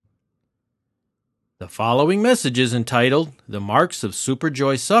The following message is entitled, The Marks of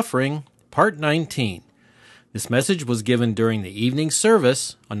Superjoy Suffering, Part 19. This message was given during the evening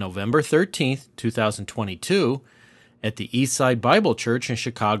service on November 13th, 2022, at the Eastside Bible Church in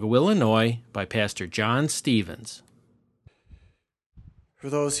Chicago, Illinois, by Pastor John Stevens. For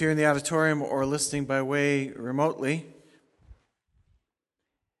those here in the auditorium or listening by way remotely,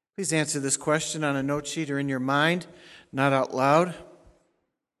 please answer this question on a note sheet or in your mind, not out loud.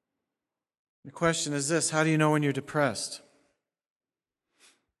 The question is this: how do you know when you're depressed?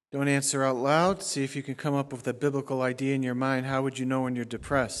 Don't answer out loud. See if you can come up with a biblical idea in your mind. How would you know when you're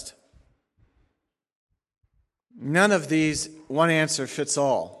depressed? None of these, one answer fits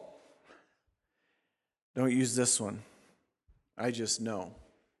all. Don't use this one. I just know.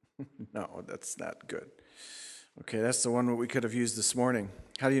 No, that's not good. Okay, that's the one that we could have used this morning.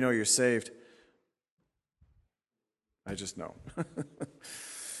 How do you know you're saved? I just know.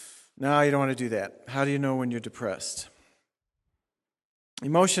 No, you don't want to do that. How do you know when you're depressed?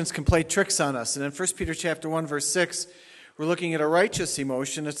 Emotions can play tricks on us. And in 1 Peter chapter 1, verse 6, we're looking at a righteous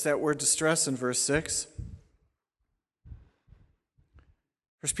emotion. It's that word distress in verse 6.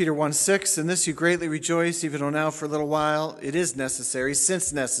 1 Peter 1:6, in this you greatly rejoice, even though now for a little while it is necessary,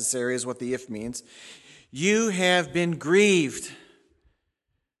 since necessary is what the if means, you have been grieved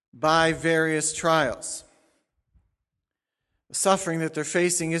by various trials. The suffering that they're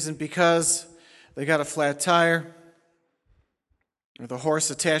facing isn't because they got a flat tire or the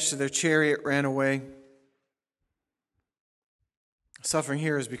horse attached to their chariot ran away. Suffering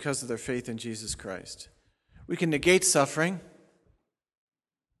here is because of their faith in Jesus Christ. We can negate suffering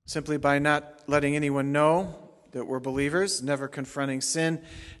simply by not letting anyone know that we're believers, never confronting sin,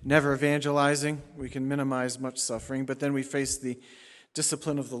 never evangelizing. We can minimize much suffering, but then we face the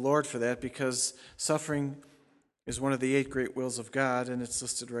discipline of the Lord for that, because suffering is one of the 8 great wills of God, and it's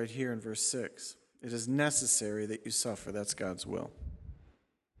listed right here in verse 6. It is necessary that you suffer. That's God's will.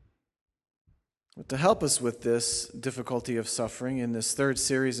 But to help us with this difficulty of suffering in this third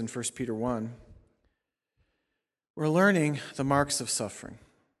series in 1 Peter 1, we're learning the marks of suffering.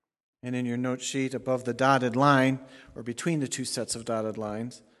 And in your note sheet above the dotted line, or between the 2 sets of dotted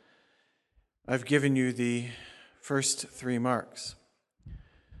lines, I've given you the first 3 marks.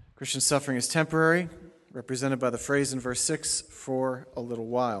 Christian suffering is temporary, represented by the phrase in verse 6, for a little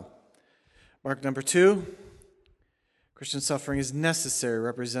while. Mark number 2, Christian suffering is necessary,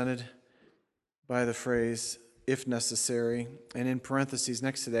 represented by the phrase, if necessary. And in parentheses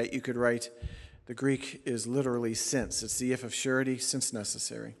next to that, you could write, the Greek is literally since. It's the if of surety, since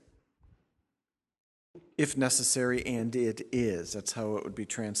necessary. If necessary, and it is. That's how it would be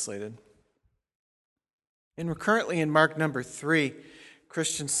translated. And we're currently in Mark number 3,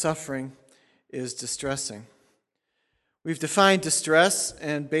 Christian suffering is distressing. We've defined distress,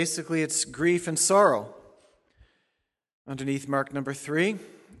 and basically it's grief and sorrow underneath Mark number 3.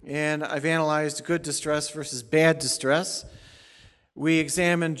 And I've analyzed good distress versus bad distress. We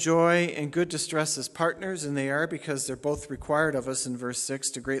examine joy and good distress as partners, and they are, because they're both required of us in verse 6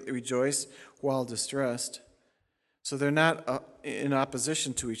 to greatly rejoice while distressed. So they're not in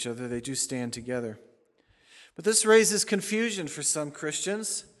opposition to each other. They do stand together. But this raises confusion for some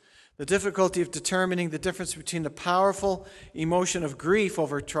Christians. The difficulty of determining the difference between the powerful emotion of grief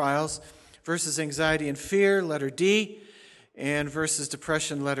over trials versus anxiety and fear, letter D, and versus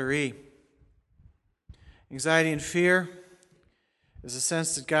depression, letter E. Anxiety and fear is a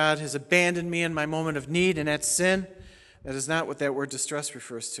sense that God has abandoned me in my moment of need, and that's sin. That is not what that word distress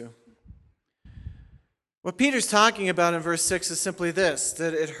refers to. What Peter's talking about in verse 6 is simply this,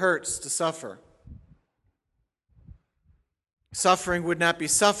 that it hurts to suffer. Suffering would not be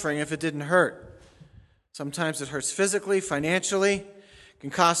suffering if it didn't hurt. Sometimes it hurts physically, financially. It can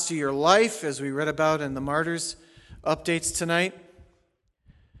cost you your life, as we read about in the martyrs' updates tonight.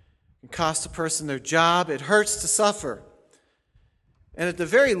 It can cost a person their job. It hurts to suffer. And at the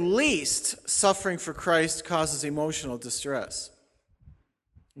very least, suffering for Christ causes emotional distress.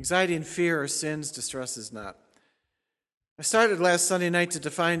 Anxiety and fear are sins, distress is not. I started last Sunday night to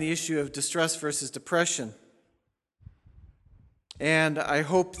define the issue of distress versus depression. And I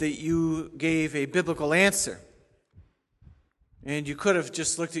hope that you gave a biblical answer. And you could have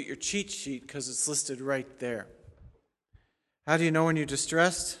just looked at your cheat sheet because it's listed right there. How do you know when you're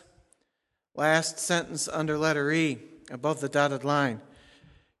distressed? Last sentence under letter E, above the dotted line.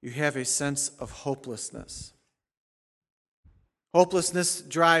 You have a sense of hopelessness. Hopelessness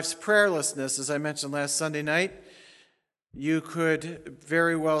drives prayerlessness, as I mentioned last Sunday night. You could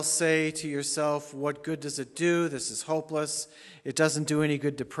very well say to yourself, what good does it do? This is hopeless. It doesn't do any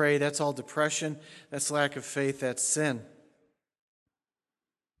good to pray. That's all depression. That's lack of faith. That's sin.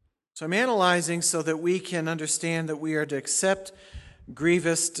 So I'm analyzing so that we can understand that we are to accept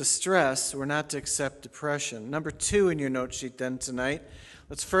grievous distress. We're not to accept depression. Number 2 in your note sheet then tonight.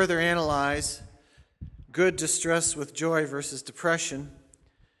 Let's further analyze good distress with joy versus depression.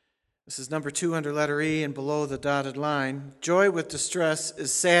 This is number 2 under letter E and below the dotted line. Joy with distress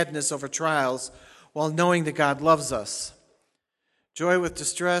is sadness over trials while knowing that God loves us. Joy with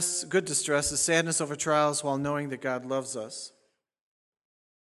distress, good distress, is sadness over trials while knowing that God loves us.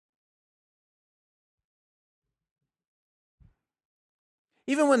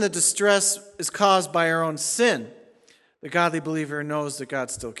 Even when the distress is caused by our own sin, the godly believer knows that God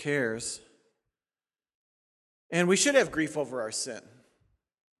still cares. And we should have grief over our sin.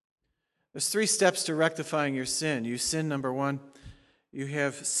 There's 3 steps to rectifying your sin. You sin, number 1. You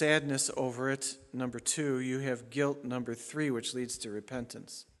have sadness over it. Number 2, you have guilt. Number 3, which leads to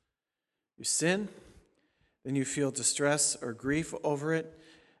repentance. You sin, then you feel distress or grief over it.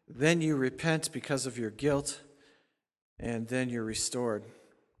 Then you repent because of your guilt, and then you're restored.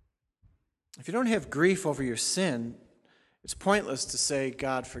 If you don't have grief over your sin, it's pointless to say,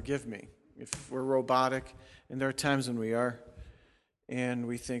 God, forgive me. If we're robotic, and there are times when we are, and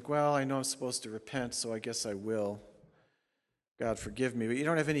we think, well, I know I'm supposed to repent, so I guess I will. God, forgive me. But you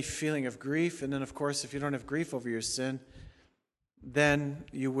don't have any feeling of grief, and then, of course, if you don't have grief over your sin, then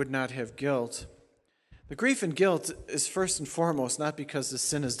you would not have guilt. The grief and guilt is first and foremost not because the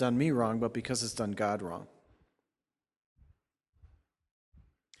sin has done me wrong, but because it's done God wrong.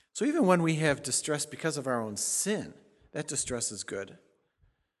 So even when we have distress because of our own sin, that distress is good.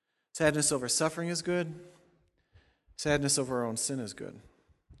 Sadness over suffering is good. Sadness over our own sin is good.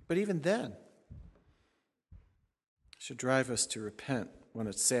 But even then, it should drive us to repent when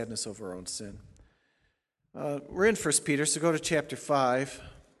it's sadness over our own sin. We're in 1 Peter, so go to chapter 5.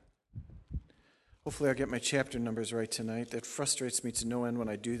 Hopefully I'll get my chapter numbers right tonight. That frustrates me to no end when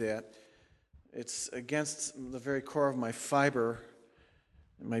I do that. It's against the very core of my fiber,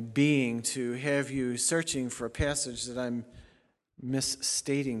 my being, to have you searching for a passage that I'm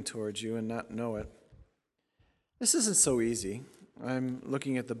misstating towards you and not know it. This isn't so easy. I'm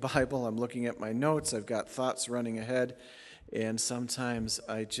looking at the Bible, I'm looking at my notes, I've got thoughts running ahead, and sometimes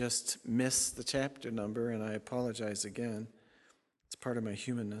I just miss the chapter number, and I apologize again. It's part of my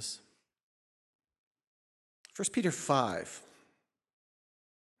humanness. 1 Peter 5.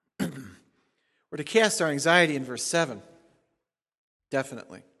 We're to cast our anxiety in verse 7.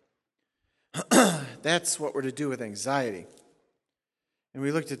 Definitely. That's what we're to do with anxiety. And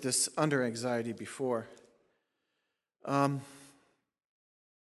we looked at this under anxiety before. The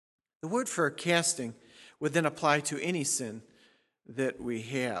word for casting would then apply to any sin that we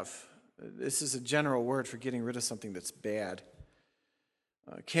have. This is a general word for getting rid of something that's bad.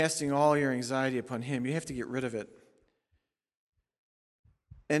 Casting all your anxiety upon Him, you have to get rid of it.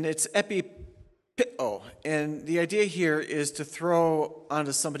 And it's epipito, and the idea here is to throw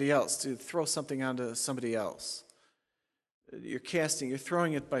onto somebody else, to throw something onto somebody else. You're casting, you're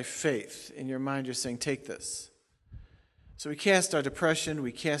throwing it by faith. In your mind, you're saying, take this. So we cast our depression,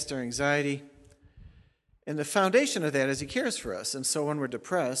 we cast our anxiety, and the foundation of that is He cares for us. And so when we're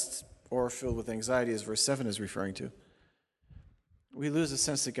depressed or filled with anxiety, as verse 7 is referring to, we lose a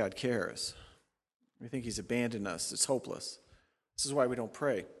sense that God cares. We think He's abandoned us. It's hopeless. This is why we don't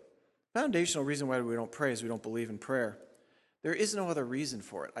pray. Foundational reason why we don't pray is we don't believe in prayer. There is no other reason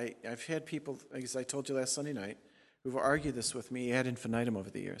for it. I've had people, as I told you last Sunday night, who've argued this with me ad infinitum over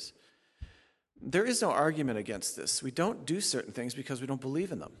the years. There is no argument against this. We don't do certain things because we don't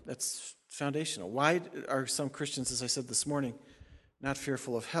believe in them. That's foundational. Why are some Christians, as I said this morning, not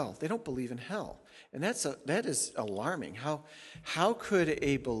fearful of hell? They don't believe in hell. And that is alarming. How could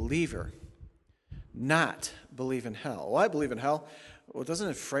a believer not believe in hell? Well, I believe in hell. Well, doesn't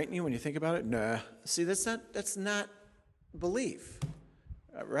it frighten you when you think about it? Nah. See, that's not belief,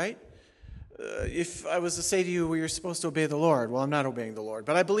 right? If I was to say to you, well, you're supposed to obey the Lord, well, I'm not obeying the Lord,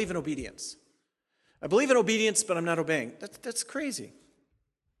 but I believe in obedience. I believe in obedience, but I'm not obeying. That's crazy.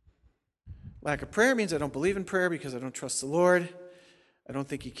 Lack of prayer means I don't believe in prayer because I don't trust the Lord. I don't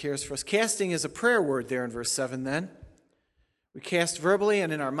think He cares for us. Casting is a prayer word there in verse 7 then. We cast verbally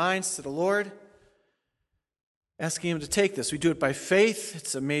and in our minds to the Lord, asking Him to take this. We do it by faith.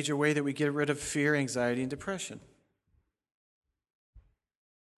 It's a major way that we get rid of fear, anxiety, and depression.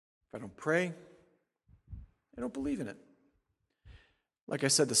 If I don't pray, I don't believe in it. Like I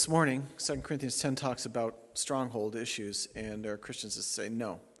said this morning, 2 Corinthians 10 talks about stronghold issues, and there are Christians that say,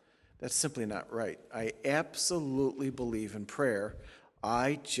 no, that's simply not right. I absolutely believe in prayer.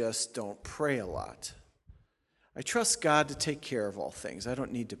 I just don't pray a lot. I trust God to take care of all things. I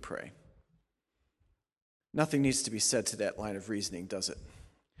don't need to pray. Nothing needs to be said to that line of reasoning, does it?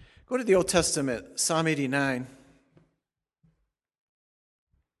 Go to the Old Testament, Psalm 89.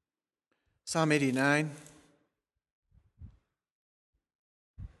 Psalm 89.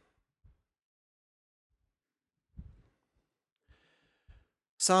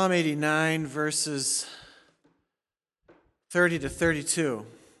 Psalm 89, verses 30 to 32.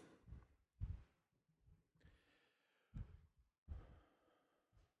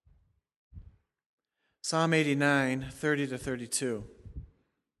 Psalm 89, 30 to 32.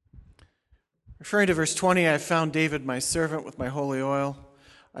 Referring to verse 20, I have found David my servant with my holy oil.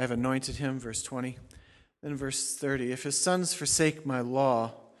 I have anointed him, verse 20. Then verse 30, if his sons forsake my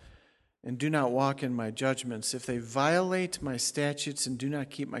law and do not walk in my judgments, if they violate my statutes and do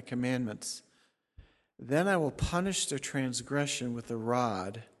not keep my commandments, then I will punish their transgression with the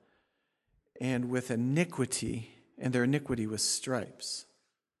rod and with iniquity, and their iniquity with stripes.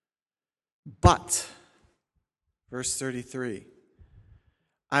 But, verse 33,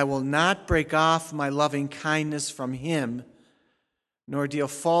 I will not break off my loving kindness from him, nor deal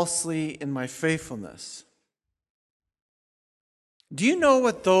falsely in my faithfulness. Do you know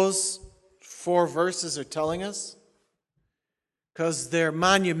what those 4 verses are telling us? Because they're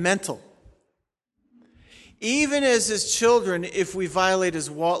monumental. Even as his children, if we violate his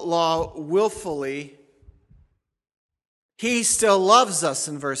law willfully, he still loves us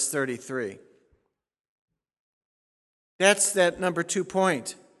in verse 33. That's that number 2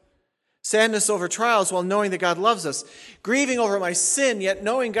 point. Sadness over trials while knowing that God loves us. Grieving over my sin, yet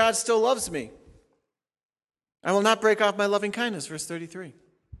knowing God still loves me. I will not break off my loving kindness, verse 33.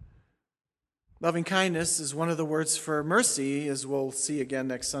 Loving kindness is one of the words for mercy, as we'll see again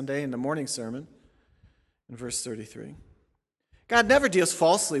next Sunday in the morning sermon, in verse 33. God never deals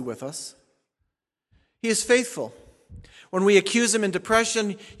falsely with us. He is faithful. When we accuse him in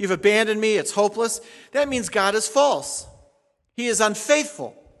depression, you've abandoned me, it's hopeless, that means God is false. He is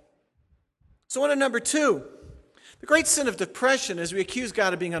unfaithful. So on to number 2. The great sin of depression is we accuse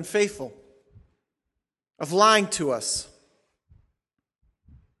God of being unfaithful, of lying to us.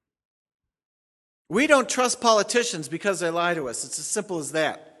 We don't trust politicians because they lie to us. It's as simple as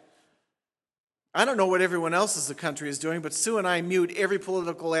that. I don't know what everyone else in the country is doing, but Sue and I mute every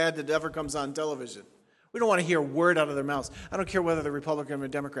political ad that ever comes on television. We don't want to hear a word out of their mouths. I don't care whether they're Republican or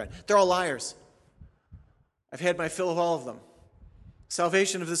Democrat. They're all liars. I've had my fill of all of them.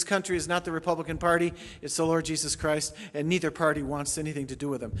 Salvation of this country is not the Republican Party, it's the Lord Jesus Christ, and neither party wants anything to do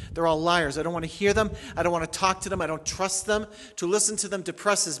with them. They're all liars. I don't want to hear them. I don't want to talk to them. I don't trust them. To listen to them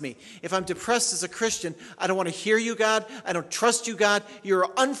depresses me. If I'm depressed as a Christian, I don't want to hear you, God. I don't trust you, God. You're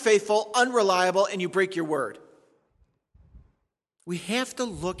unfaithful, unreliable, and you break your word. We have to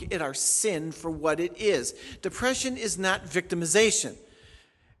look at our sin for what it is. Depression is not victimization.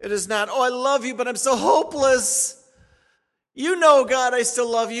 It is not, oh, I love you, but I'm so hopeless. You know, God, I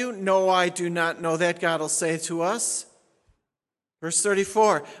still love you. No, I do not know that, God will say to us. Verse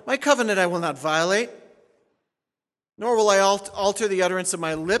 34, my covenant I will not violate, nor will I alter the utterance of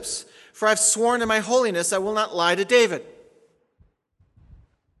my lips, for I've sworn in my holiness I will not lie to David.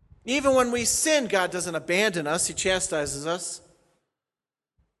 Even when we sin, God doesn't abandon us. He chastises us.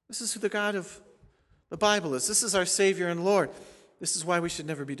 This is who the God of the Bible is. This is our Savior and Lord. This is why we should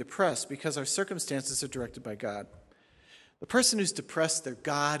never be depressed, because our circumstances are directed by God. The person who's depressed, their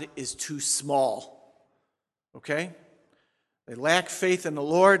God is too small. Okay? They lack faith in the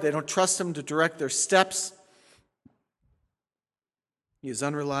Lord. They don't trust him to direct their steps. He is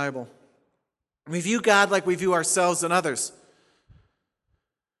unreliable. We view God like we view ourselves and others.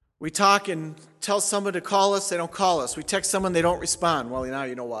 We talk and tell someone to call us, they don't call us. We text someone, they don't respond. Well, now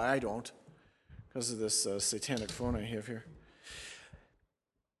you know why I don't, because of this satanic phone I have here.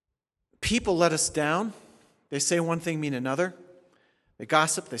 People let us down. They say one thing, mean another. They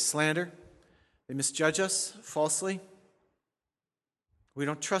gossip, they slander. They misjudge us falsely. We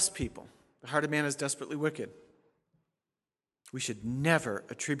don't trust people. The heart of man is desperately wicked. We should never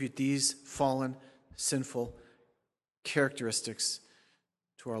attribute these fallen, sinful characteristics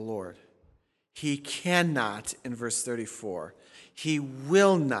to our Lord. He cannot, in verse 34, he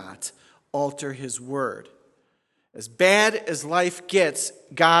will not alter his word. As bad as life gets,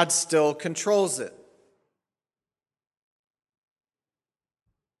 God still controls it.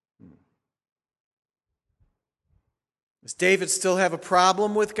 Does David still have a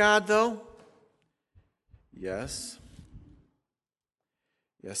problem with God, though? Yes.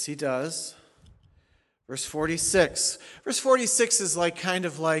 Yes, he does. Verse 46. Verse 46 is kind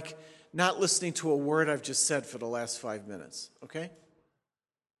of like not listening to a word I've just said for the last 5 minutes. Okay?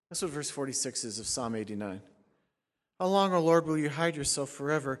 That's what verse 46 is of Psalm 89. How long, O Lord, will you hide yourself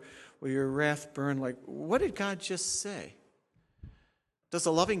forever? Will your wrath burn like... What did God just say? Does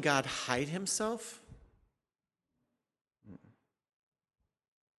a loving God hide himself?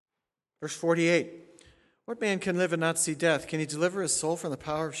 Verse 48. What man can live and not see death? Can he deliver his soul from the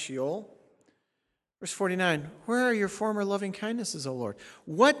power of Sheol? Verse 49. Where are your former loving kindnesses, O Lord?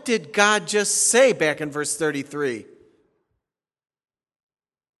 What did God just say back in verse 33?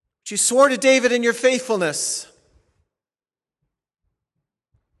 You swore to David in your faithfulness.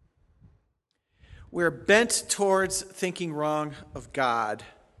 We're bent towards thinking wrong of God.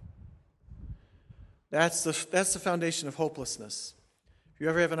 That's the foundation of hopelessness. If you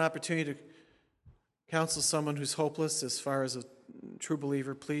ever have an opportunity to counsel someone who's hopeless as far as a true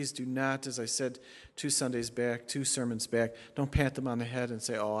believer, please do not, as I said 2 sermons back, don't pat them on the head and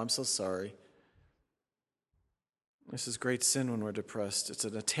say, "Oh, I'm so sorry." This is great sin when we're depressed. It's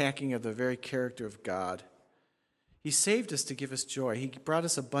an attacking of the very character of God. He saved us to give us joy. He brought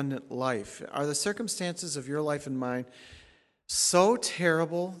us abundant life. Are the circumstances of your life and mine so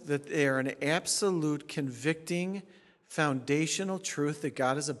terrible that they are an absolute, convicting, foundational truth that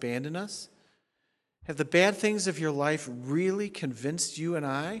God has abandoned us? Have the bad things of your life really convinced you and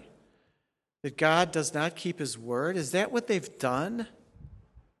I that God does not keep his word? Is that what they've done?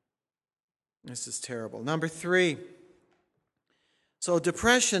 This is terrible. Number 3. So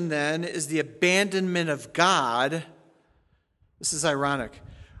depression then is the abandonment of God. This is ironic.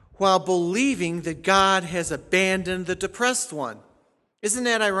 While believing that God has abandoned the depressed one. Isn't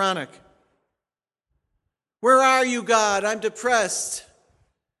that ironic? Where are you, God? I'm depressed.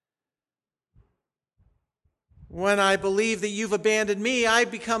 When I believe that you've abandoned me, I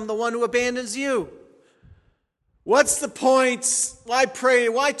become the one who abandons you. What's the point? Why pray?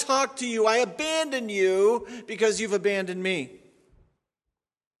 Why talk to you? I abandon you because you've abandoned me.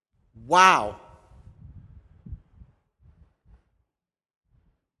 Wow.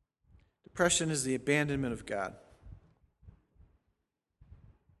 Depression is the abandonment of God.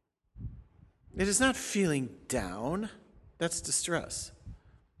 It is not feeling down. That's distress.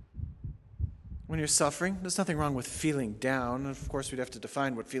 When you're suffering, there's nothing wrong with feeling down. Of course, we'd have to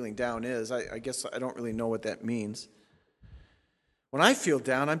define what feeling down is. I guess I don't really know what that means. When I feel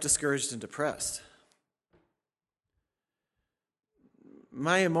down, I'm discouraged and depressed.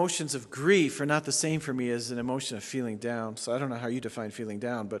 My emotions of grief are not the same for me as an emotion of feeling down. So I don't know how you define feeling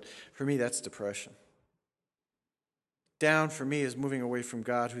down, but for me, that's depression. Down for me is moving away from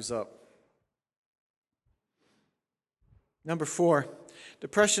God who's up. Number 4,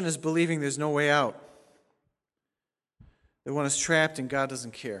 depression is believing there's no way out. That one is trapped and God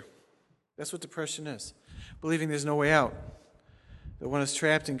doesn't care. That's what depression is. Believing there's no way out. That one is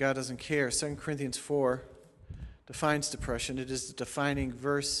trapped and God doesn't care. 2 Corinthians 4 defines depression. It is the defining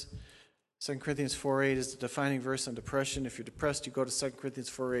verse. 2 Corinthians 4:8 is the defining verse on depression. If you're depressed, you go to 2 Corinthians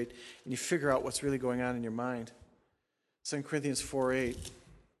 4:8 and you figure out what's really going on in your mind. 2 Corinthians 4:8.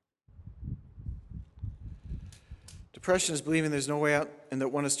 Depression is believing there's no way out and that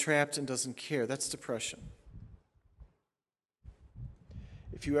one is trapped and doesn't care. That's depression.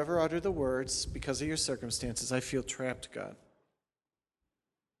 If you ever utter the words, because of your circumstances, I feel trapped, God,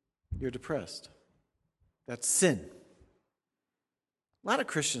 you're depressed. That's sin. A lot of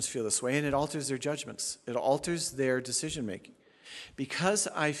Christians feel this way, and it alters their judgments. It alters their decision-making. Because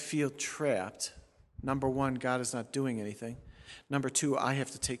I feel trapped, number 1, God is not doing anything. Number 2, I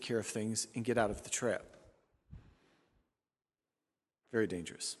have to take care of things and get out of the trap. Very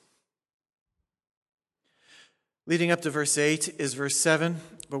dangerous. Leading up to verse 8 is verse 7.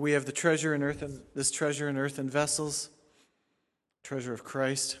 But we have the treasure in earth, and this treasure in earthen vessels, treasure of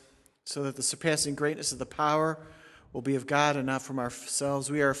Christ, so that the surpassing greatness of the power will be of God and not from ourselves.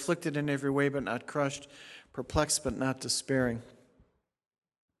 We are afflicted in every way, but not crushed, perplexed, but not despairing.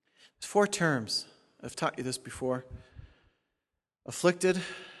 There's 4 terms. I've taught you this before. Afflicted,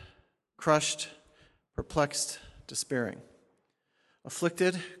 crushed, perplexed, despairing.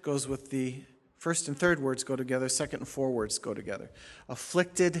 Afflicted goes with the first and third words go together, second and 4 words go together.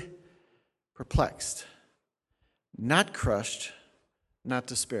 Afflicted, perplexed, not crushed, not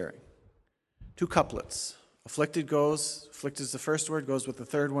despairing. 2 couplets. Afflicted is the first word, goes with the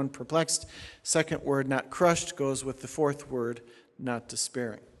third one, perplexed. Second word, not crushed, goes with the fourth word, not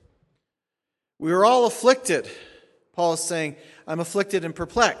despairing. We are all afflicted. Paul is saying, I'm afflicted and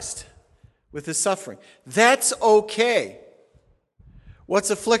perplexed with his suffering. That's okay. What's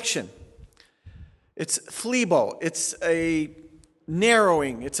affliction? It's phlebo. It's a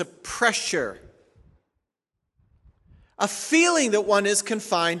narrowing. It's a pressure. A feeling that one is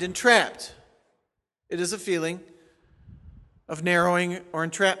confined and trapped. It is a feeling of narrowing or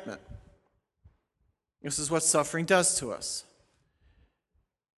entrapment. This is what suffering does to us.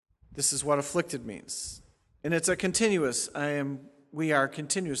 This is what afflicted means. And it's a continuous, I am we are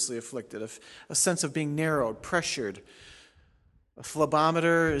continuously afflicted, a sense of being narrowed, pressured. A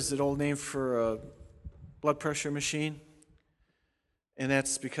phlebometer is an old name for a blood pressure machine. And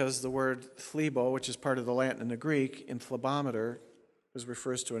that's because the word phlebo, which is part of the Latin and the Greek, in phlebometer,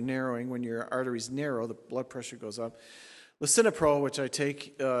 refers to a narrowing. When your arteries narrow, the blood pressure goes up. Lisinopril, which I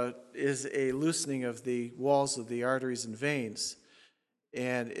take, is a loosening of the walls of the arteries and veins,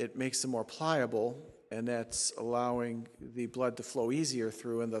 and it makes them more pliable, and that's allowing the blood to flow easier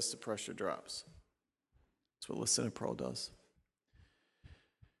through, and thus the pressure drops. That's what lisinopril does.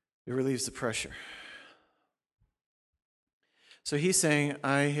 It relieves the pressure. So he's saying,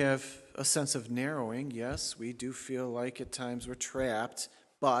 I have a sense of narrowing. Yes, we do feel like at times we're trapped,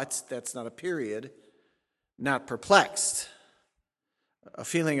 but that's not a period. Not perplexed. A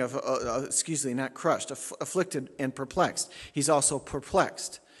feeling of, not crushed, afflicted and perplexed. He's also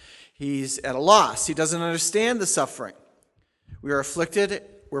perplexed. He's at a loss. He doesn't understand the suffering. We are afflicted,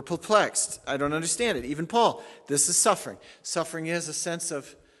 we're perplexed. I don't understand it. Even Paul, this is suffering. Suffering is a sense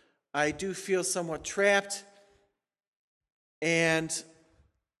of, I do feel somewhat trapped, and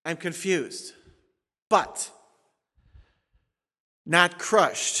I'm confused, but not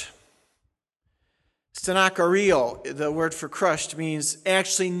crushed. Stenochorio, the word for crushed, means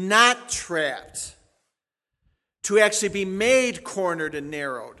actually not trapped, to actually be made cornered and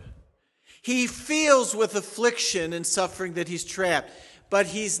narrowed. He feels with affliction and suffering that he's trapped, but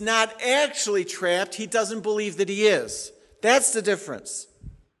he's not actually trapped. He doesn't believe that he is. That's the difference.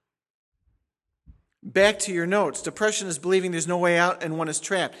 Back to your notes. Depression is believing there's no way out and one is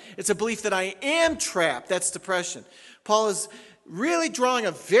trapped. It's a belief that I am trapped. That's depression. Paul is really drawing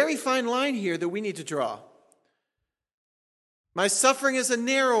a very fine line here that we need to draw. My suffering is a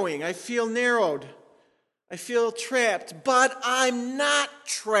narrowing. I feel narrowed. I feel trapped, but I'm not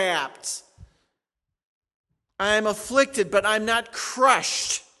trapped. I'm afflicted, but I'm not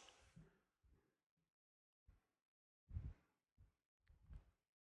crushed.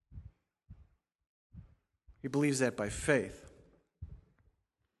 He believes that by faith.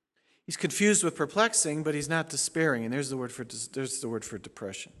 He's confused with perplexing, but he's not despairing. And there's the word for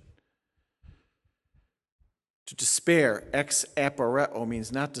depression. To despair, ex aporeo,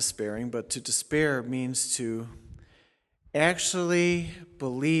 means not despairing, but to despair means to actually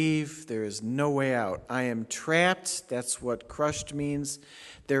believe there is no way out. I am trapped. That's what crushed means.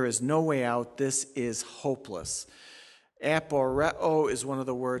 There is no way out. This is hopeless. Aporeo is one of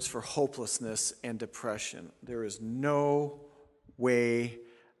the words for hopelessness and depression. There is no way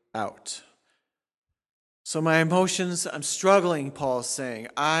out. So my emotions, I'm struggling, Paul is saying.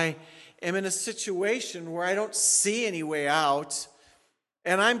 I am in a situation where I don't see any way out,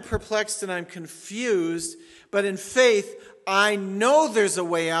 and I'm perplexed and I'm confused, but in faith, I know there's a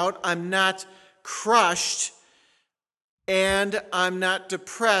way out. I'm not crushed, and I'm not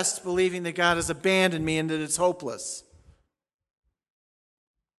depressed, believing that God has abandoned me and that it's hopeless.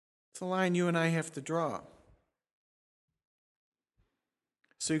 It's a line you and I have to draw.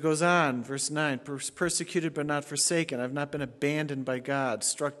 So he goes on, verse 9, persecuted but not forsaken. I've not been abandoned by God,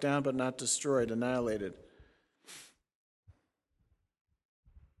 struck down but not destroyed, annihilated.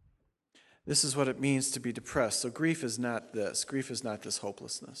 This is what it means to be depressed. So grief is not this. Grief is not this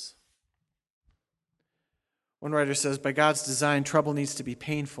hopelessness. One writer says, by God's design, trouble needs to be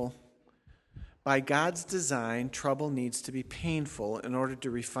painful. By God's design, trouble needs to be painful in order to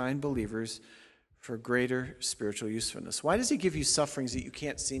refine believers for greater spiritual usefulness. Why does he give you sufferings that you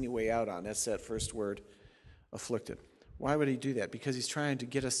can't see any way out on? That's that first word, afflicted. Why would he do that? Because he's trying to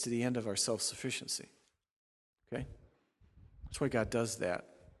get us to the end of our self-sufficiency. Okay? That's why God does that.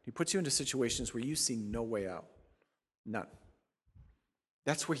 He puts you into situations where you see no way out. None.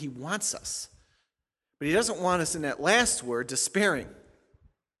 That's where he wants us. But he doesn't want us in that last word, despairing,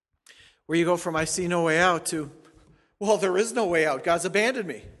 where you go from I see no way out to, well, there is no way out. God's abandoned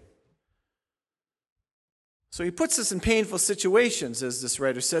me. So he puts us in painful situations, as this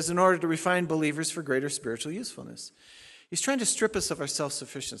writer says, in order to refine believers for greater spiritual usefulness. He's trying to strip us of our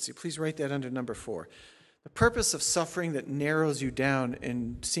self-sufficiency. Please write that under number 4. The purpose of suffering that narrows you down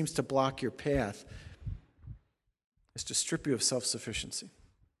and seems to block your path is to strip you of self-sufficiency,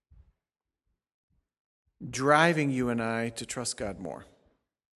 driving you and I to trust God more.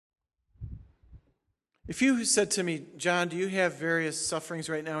 If you said to me, John, do you have various sufferings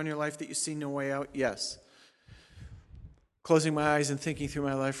right now in your life that you see no way out? Yes. Closing my eyes and thinking through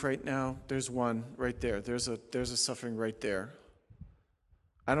my life right now, there's one right there. There's a suffering right there.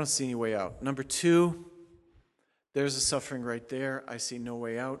 I don't see any way out. Number 2, there's a suffering right there. I see no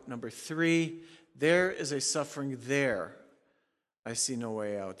way out. Number 3, there is a suffering there. I see no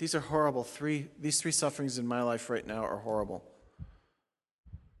way out. These are horrible. These 3 sufferings in my life right now are horrible.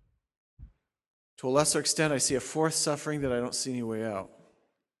 To a lesser extent, I see a fourth suffering that I don't see any way out.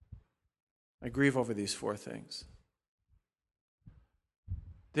 I grieve over these four things.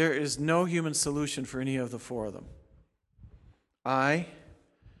 There is no human solution for any of the four of them. I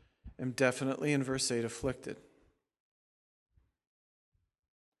am definitely, in verse 8, afflicted.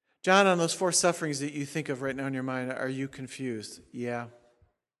 John, on those four sufferings that you think of right now in your mind, are you confused? Yeah.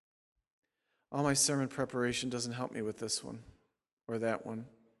 All my sermon preparation doesn't help me with this one, or that one,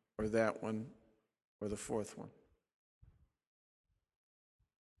 or that one, or the fourth one.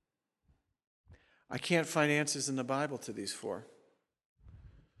 I can't find answers in the Bible to these four.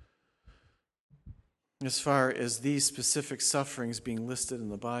 As far as these specific sufferings being listed in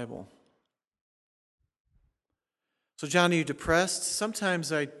the Bible. So, John, are you depressed?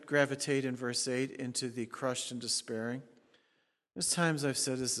 Sometimes I gravitate in verse 8 into the crushed and despairing. There's times I've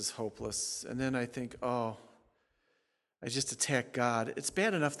said this is hopeless, and then I think, oh, I just attack God. It's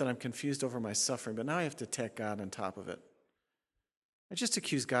bad enough that I'm confused over my suffering, but now I have to attack God on top of it. I just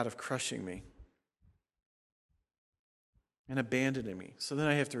accuse God of crushing me and abandoning me. So then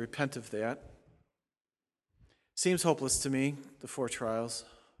I have to repent of that. Seems hopeless to me, the four trials,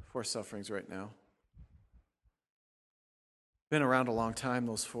 four sufferings right now. Been around a long time,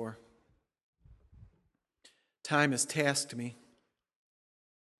 those four. Time has tasked me.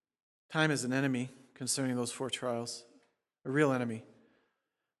 Time is an enemy concerning those four trials, a real enemy.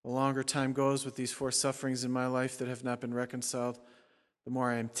 The longer time goes with these four sufferings in my life that have not been reconciled, the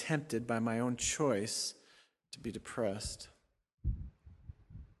more I am tempted by my own choice to be depressed.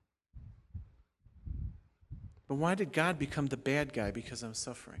 But why did God become the bad guy because I'm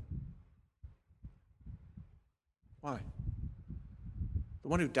suffering? Why? The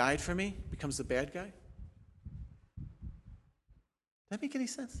one who died for me becomes the bad guy? Does that make any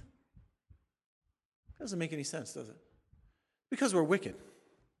sense? It doesn't make any sense, does it? Because we're wicked.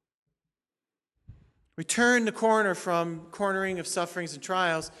 We turn the corner from cornering of sufferings and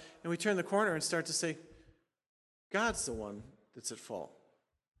trials, and we turn the corner and start to say, God's the one that's at fault.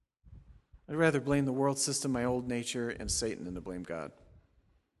 I'd rather blame the world system, my old nature, and Satan than to blame God.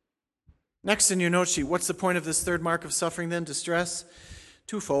 Next in your note sheet, what's the point of this third mark of suffering then? Distress?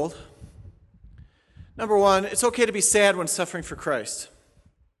 Twofold. Number one, it's okay to be sad when suffering for Christ.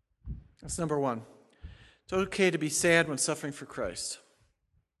 That's number one. It's okay to be sad when suffering for Christ.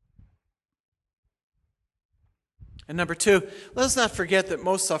 And number two, let us not forget that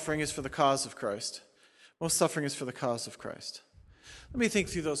most suffering is for the cause of Christ. Most suffering is for the cause of Christ. Let me think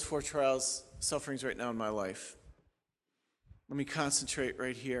through those four trials, sufferings right now in my life. Let me concentrate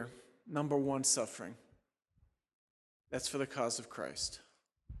right here. Number one, suffering. That's for the cause of Christ.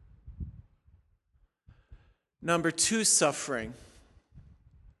 Number two, suffering.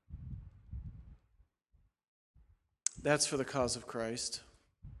 That's for the cause of Christ.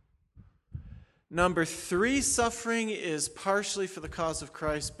 Number three, suffering is partially for the cause of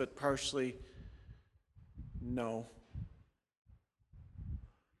Christ, but partially no.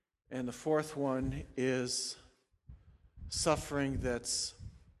 And the fourth one is suffering that's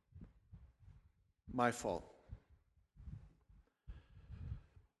my fault.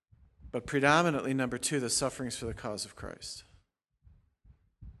 But predominantly, number two, the suffering is for the cause of Christ.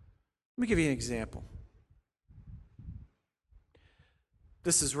 Let me give you an example.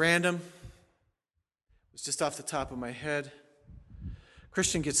 This is random. It's just off the top of my head.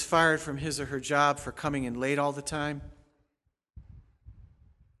 Christian gets fired from his or her job for coming in late all the time.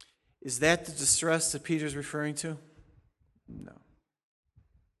 Is that the distress that Peter's referring to?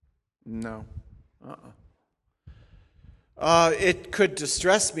 No. It could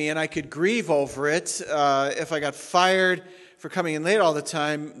distress me, and I could grieve over it. If I got fired for coming in late all the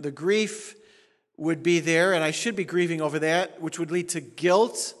time, the grief would be there, and I should be grieving over that, which would lead to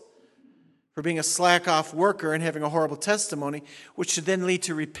guilt for being a slack-off worker and having a horrible testimony, which should then lead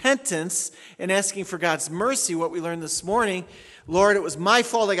to repentance and asking for God's mercy, what we learned this morning. Lord, it was my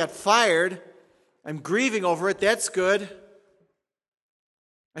fault I got fired. I'm grieving over it. That's good.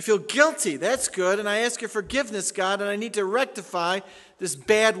 I feel guilty. That's good. And I ask your forgiveness, God, and I need to rectify this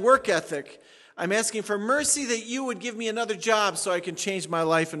bad work ethic. I'm asking for mercy that you would give me another job so I can change my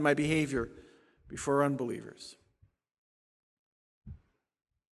life and my behavior before unbelievers.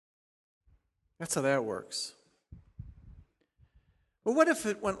 That's how that works. But what if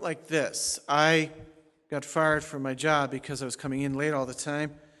it went like this? I got fired from my job because I was coming in late all the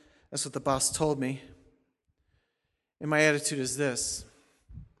time. That's what the boss told me. And my attitude is this: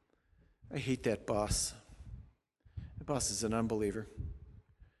 I hate that boss. The boss is an unbeliever.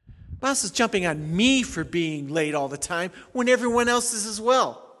 The boss is jumping on me for being late all the time when everyone else is as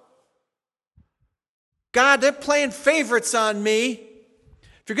well. God, they're playing favorites on me.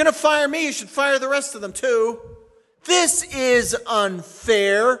 If you're going to fire me, you should fire the rest of them too. This is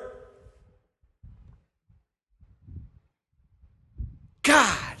unfair.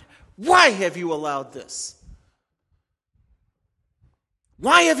 God, why have you allowed this?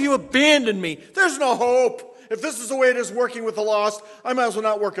 Why have you abandoned me? There's no hope. If this is the way it is working with the lost, I might as well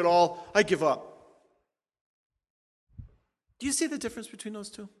not work at all. I give up. Do you see the difference between those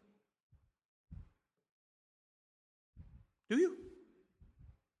two? Do you?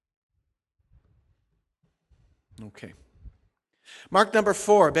 Okay. Mark number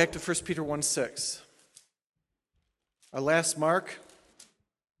 4, back to 1 Peter 1:6. Our last mark.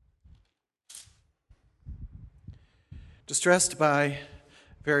 Distressed by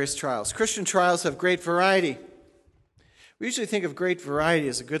various trials. Christian trials have great variety. We usually think of great variety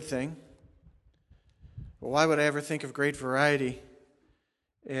as a good thing. But why would I ever think of great variety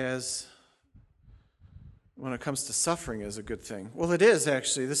as, when it comes to suffering, as a good thing? Well, it is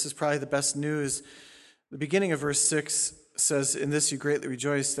actually. This is probably the best news. The beginning of verse 6 says, "In this you greatly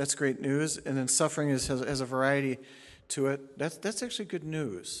rejoice." That's great news. And then suffering has a variety to it. That's actually good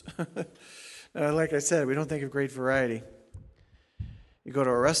news. Like I said, we don't think of great variety. You go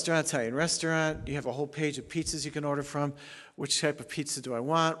to a restaurant, Italian restaurant, you have a whole page of pizzas you can order from. Which type of pizza do I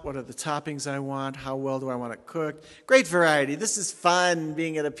want? What are the toppings I want? How well do I want it cooked? Great variety. This is fun,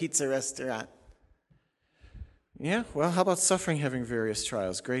 being at a pizza restaurant. Yeah, well, how about suffering having various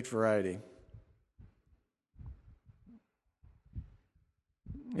trials? Great variety.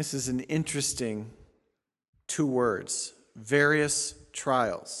 This is an interesting 2 words. Various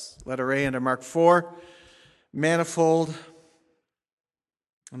trials. Letter A under Mark 4. Manifold.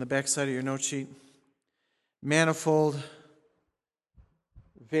 On the back side of your note sheet. Manifold.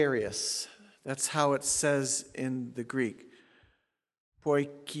 Various. That's how it says in the Greek.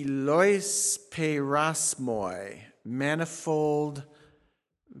 Poikilois perasmoi. Manifold.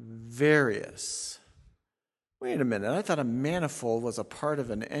 Various. Wait a minute. I thought a manifold was a part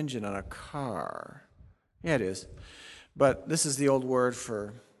of an engine on a car. Yeah, it is. But this is the old word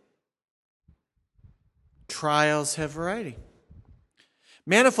for trials have variety.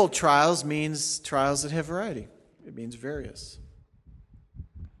 Manifold trials means trials that have variety. It means various.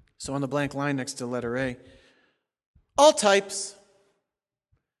 So on the blank line next to letter A, all types.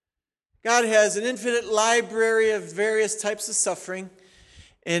 God has an infinite library of various types of suffering.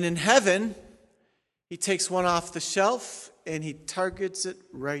 And in heaven, He takes one off the shelf and He targets it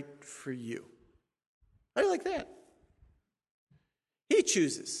right for you. How do you like that? He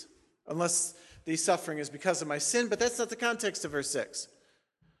chooses, unless the suffering is because of my sin, but that's not the context of verse 6.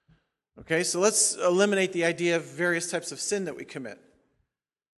 Okay, so let's eliminate the idea of various types of sin that we commit.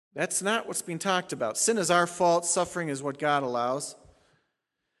 That's not what's being talked about. Sin is our fault. Suffering is what God allows.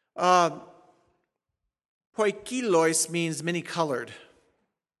 Poikilois means many-colored.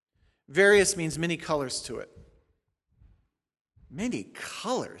 Various means many colors to it. Many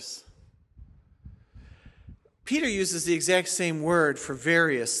colors? Peter uses the exact same word for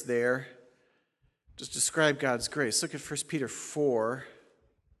various there to describe God's grace. Look at 1 Peter 4,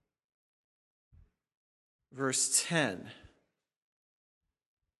 verse 10.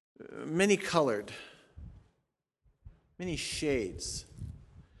 Many colored, many shades.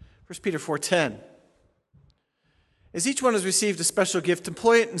 1 Peter 4:10. As each one has received a special gift,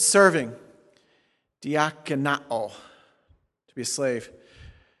 employ it in serving. Diakonao, to be a slave.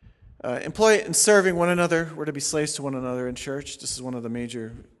 Employ it in serving one another. We're to be slaves to one another in church. This is one of the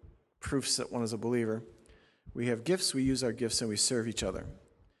major proofs that one is a believer. We have gifts, we use our gifts, and we serve each other.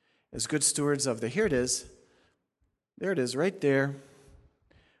 As good stewards of here it is. There it is, right there.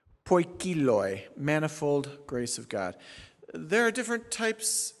 Poikiloi, manifold grace of God. There are different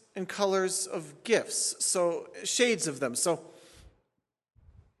types and colors of gifts, so shades of them. So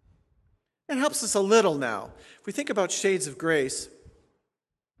it helps us a little now. If we think about shades of grace,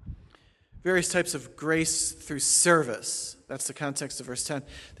 various types of grace through service, that's the context of verse 10.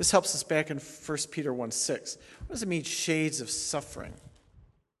 This helps us back in 1 Peter 1:6. What does it mean, shades of suffering?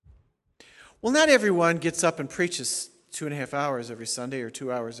 Well, not everyone gets up and preaches 2.5 hours every Sunday or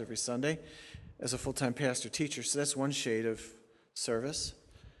 2 hours every Sunday as a full-time pastor teacher. So that's one shade of service.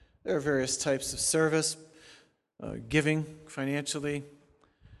 There are various types of service, giving financially,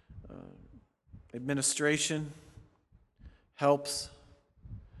 administration, helps,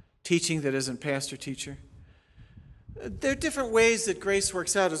 teaching that isn't pastor-teacher. There are different ways that grace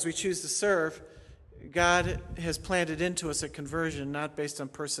works out as we choose to serve. God has planted into us a conversion not based on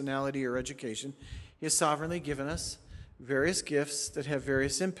personality or education. He has sovereignly given us various gifts that have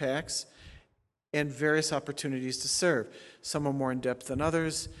various impacts and various opportunities to serve. Some are more in depth than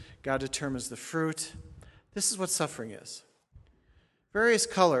others. God determines the fruit. This is what suffering is. Various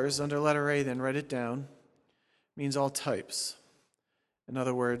colors under letter A, then write it down, means all types. In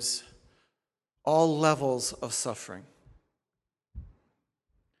other words, all levels of suffering.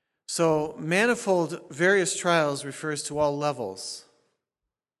 So, manifold various trials refers to all levels.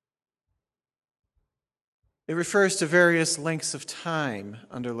 It refers to various lengths of time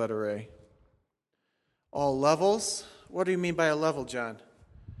under letter A. All levels. What do you mean by a level, John?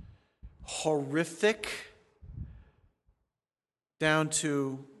 Horrific down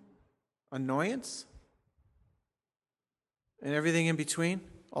to annoyance and everything in between,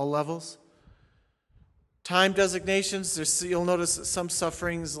 all levels. Time designations, you'll notice that some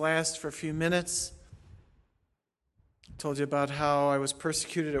sufferings last for a few minutes. I told you about how I was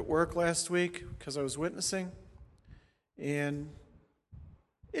persecuted at work last week because I was witnessing, and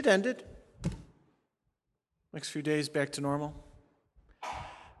it ended. Next few days, back to normal.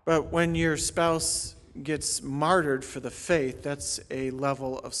 But when your spouse gets martyred for the faith, that's a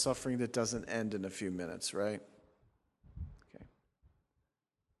level of suffering that doesn't end in a few minutes, right? Okay.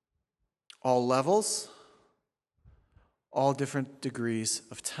 All levels, all different degrees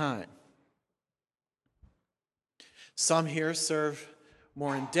of time. Some here serve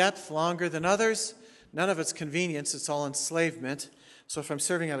more in depth, longer than others. None of it's convenience, it's all enslavement. So if I'm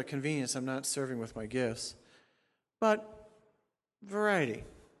serving out of convenience, I'm not serving with my gifts. But variety.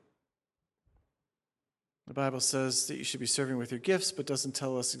 The Bible says that you should be serving with your gifts, but doesn't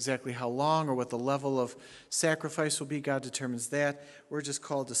tell us exactly how long or what the level of sacrifice will be. God determines that. We're just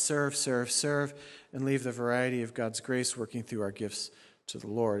called to serve, and leave the variety of God's grace working through our gifts to the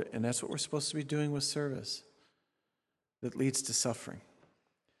Lord. And that's what we're supposed to be doing with service that leads to suffering.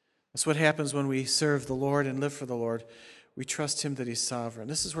 That's what happens when we serve the Lord and live for the Lord. We trust Him that He's sovereign.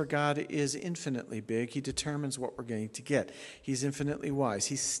 This is where God is infinitely big. He determines what we're going to get. He's infinitely wise.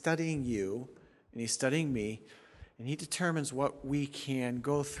 He's studying you, and He's studying me, and He determines what we can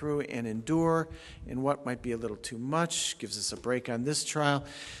go through and endure and what might be a little too much, gives us a break on this trial.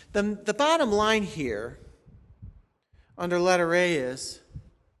 The bottom line here under letter A is,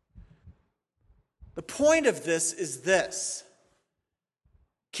 the point of this is this.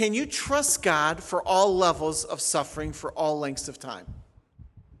 Can you trust God for all levels of suffering for all lengths of time?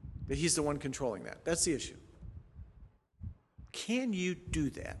 That He's the one controlling that. That's the issue. Can you do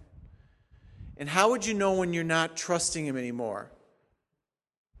that? And how would you know when you're not trusting Him anymore?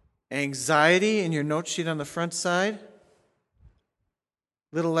 Anxiety in your note sheet on the front side.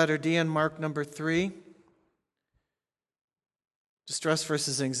 Little letter D on mark number 3. Distress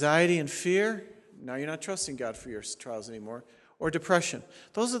versus anxiety and fear. Now you're not trusting God for your trials anymore. Or depression.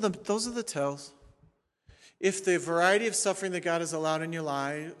 Those are the tells. If the variety of suffering that God has allowed in your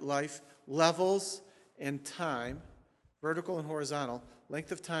life, levels and time, vertical and horizontal,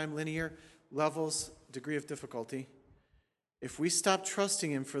 length of time, linear, levels, degree of difficulty, if we stop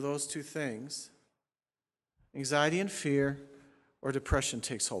trusting Him for those two things, anxiety and fear or depression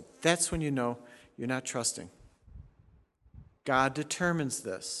takes hold. That's when you know you're not trusting. God determines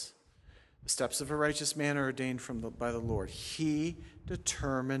this. The steps of a righteous man are ordained by the Lord. He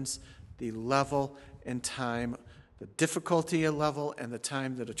determines the level and time, the difficulty level and the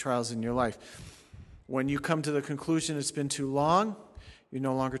time that a trial's in your life. When you come to the conclusion it's been too long, you're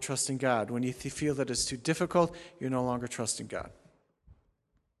no longer trusting God. When you feel that it's too difficult, you're no longer trusting God.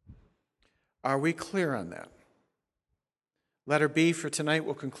 Are we clear on that? Letter B for tonight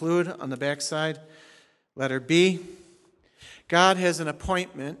will conclude on the back side. Letter B, God has an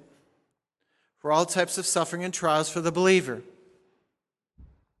appointment for all types of suffering and trials for the believer.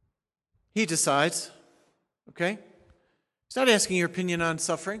 He decides, okay? He's not asking your opinion on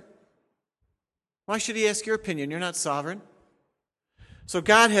suffering. Why should He ask your opinion? You're not sovereign. So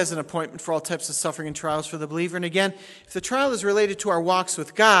God has an appointment for all types of suffering and trials for the believer. And again, if the trial is related to our walks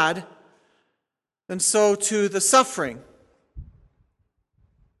with God, then so to the suffering.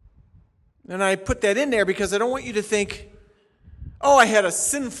 And I put that in there because I don't want you to think, oh, I had a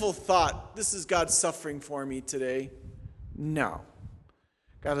sinful thought. This is God suffering for me today. No.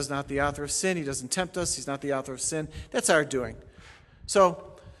 God is not the author of sin. He doesn't tempt us. He's not the author of sin. That's our doing. So,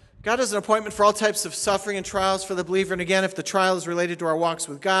 God has an appointment for all types of suffering and trials for the believer. And again, if the trial is related to our walks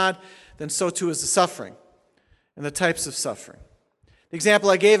with God, then so too is the suffering and the types of suffering. The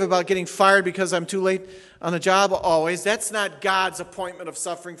example I gave about getting fired because I'm too late on the job always, that's not God's appointment of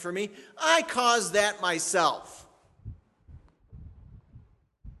suffering for me. I caused that myself.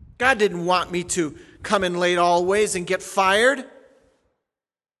 God didn't want me to come in late always and get fired.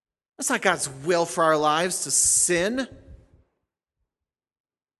 That's not God's will for our lives, to sin.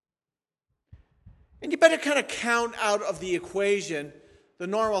 And you better kind of count out of the equation the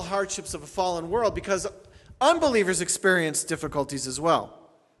normal hardships of a fallen world, because Unbelievers experience difficulties as well.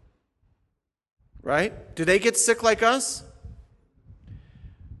 Right? Do they get sick like us?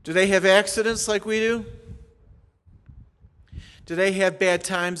 Do they have accidents like we do? Do they have bad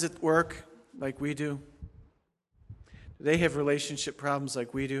times at work like we do? Do they have relationship problems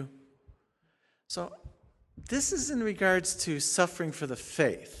like we do? So this is in regards to suffering for the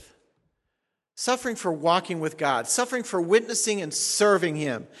faith. Suffering for walking with God. Suffering for witnessing and serving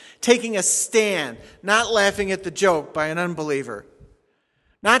Him. Taking a stand. Not laughing at the joke by an unbeliever.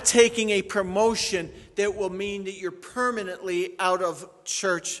 Not taking a promotion that will mean that you're permanently out of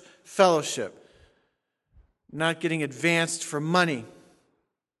church fellowship. Not getting advanced for money.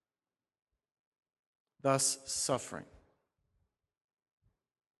 Thus, suffering.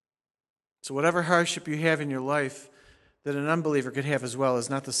 So whatever hardship you have in your life that an unbeliever could have as well is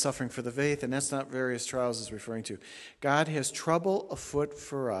not the suffering for the faith, and that's not various trials is referring to. God has trouble afoot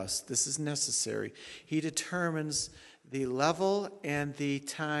for us. This is necessary. He determines the level and the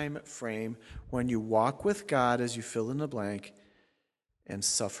time frame when you walk with God as you fill in the blank and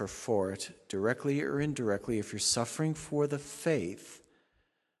suffer for it, directly or indirectly. If you're suffering for the faith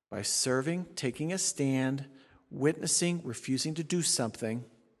by serving, taking a stand, witnessing, refusing to do something,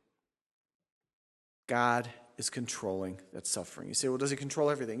 God is controlling that suffering. You say, well, does He control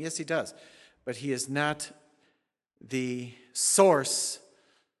everything? Yes, He does. But He is not the source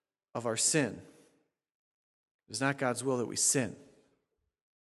of our sin. It is not God's will that we sin.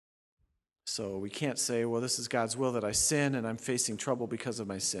 So we can't say, well, this is God's will that I sin and I'm facing trouble because of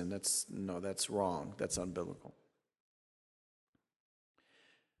my sin. That's wrong. That's unbiblical.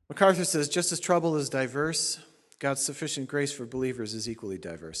 MacArthur says, just as trouble is diverse, God's sufficient grace for believers is equally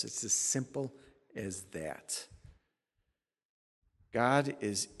diverse. It's as simple as that. God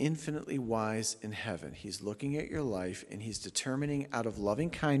is infinitely wise in heaven. He's looking at your life and He's determining out of loving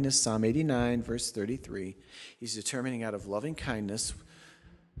kindness, Psalm 89, verse 33, He's determining out of loving kindness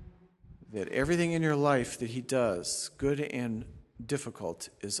that everything in your life that He does, good and difficult,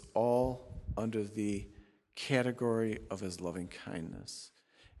 is all under the category of His loving kindness.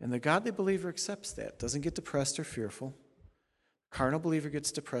 And the godly believer accepts that, doesn't get depressed or fearful. Carnal believer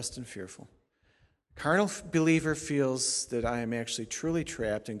gets depressed and fearful. Carnal believer feels that I am actually truly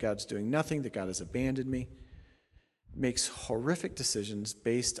trapped and God's doing nothing, that God has abandoned me, makes horrific decisions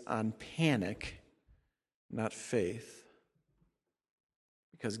based on panic, not faith,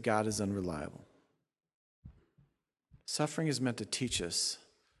 because God is unreliable. Suffering is meant to teach us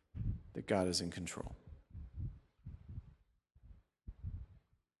that God is in control.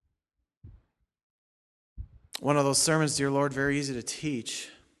 One of those sermons, dear Lord, very easy to teach.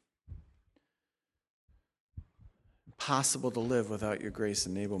 Impossible to live without your grace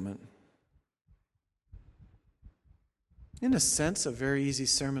enablement. In a sense, a very easy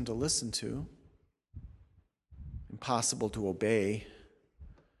sermon to listen to. Impossible to obey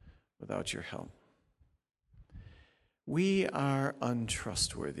without your help. We are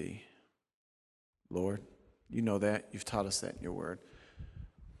untrustworthy, Lord. You know that. You've taught us that in your word.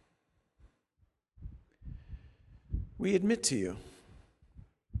 We admit to you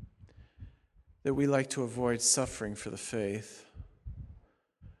that we like to avoid suffering for the faith.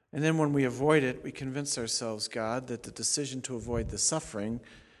 And then when we avoid it, we convince ourselves, God, that the decision to avoid the suffering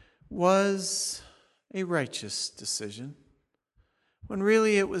was a righteous decision, when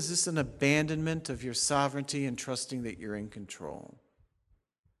really it was just an abandonment of your sovereignty and trusting that you're in control.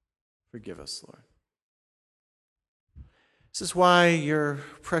 Forgive us, Lord. This is why your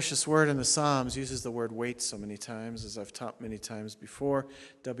precious word in the Psalms uses the word wait so many times, as I've taught many times before,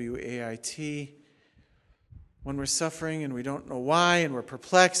 W-A-I-T. When we're suffering and we don't know why and we're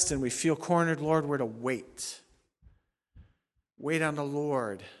perplexed and we feel cornered, Lord, we're to wait. Wait on the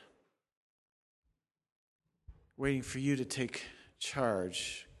Lord. Waiting for you to take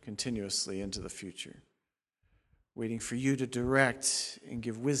charge continuously into the future. Waiting for you to direct and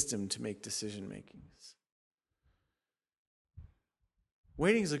give wisdom to make decision makings.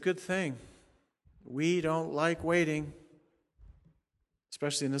 Waiting is a good thing. We don't like waiting,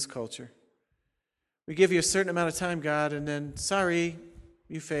 especially in this culture. We give you a certain amount of time, God, and then, sorry,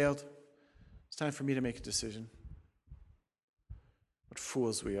 you failed. It's time for me to make a decision. What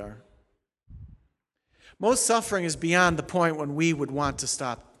fools we are. Most suffering is beyond the point when we would want to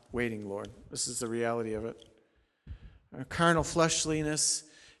stop waiting, Lord. This is the reality of it. Our carnal fleshliness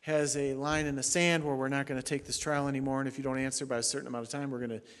has a line in the sand where we're not going to take this trial anymore, and if you don't answer by a certain amount of time, we're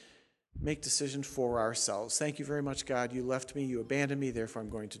going to make decisions for ourselves. Thank you very much, God. You left me, you abandoned me, therefore I'm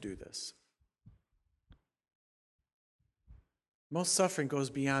going to do this. Most suffering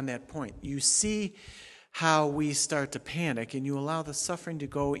goes beyond that point. You see how we start to panic, and you allow the suffering to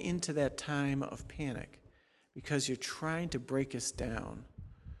go into that time of panic. because you're trying to break us down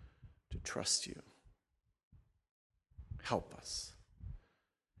to trust you. Help us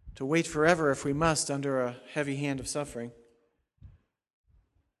to wait forever if we must under a heavy hand of suffering,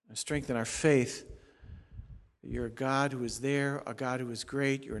 and strengthen our faith that you're a God who is there, a God who is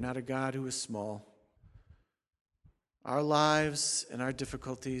great. You're not a God who is small. Our lives and our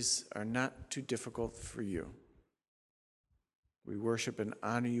difficulties are not too difficult for you. We worship and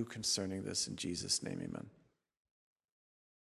honor you concerning this. In Jesus' name, amen.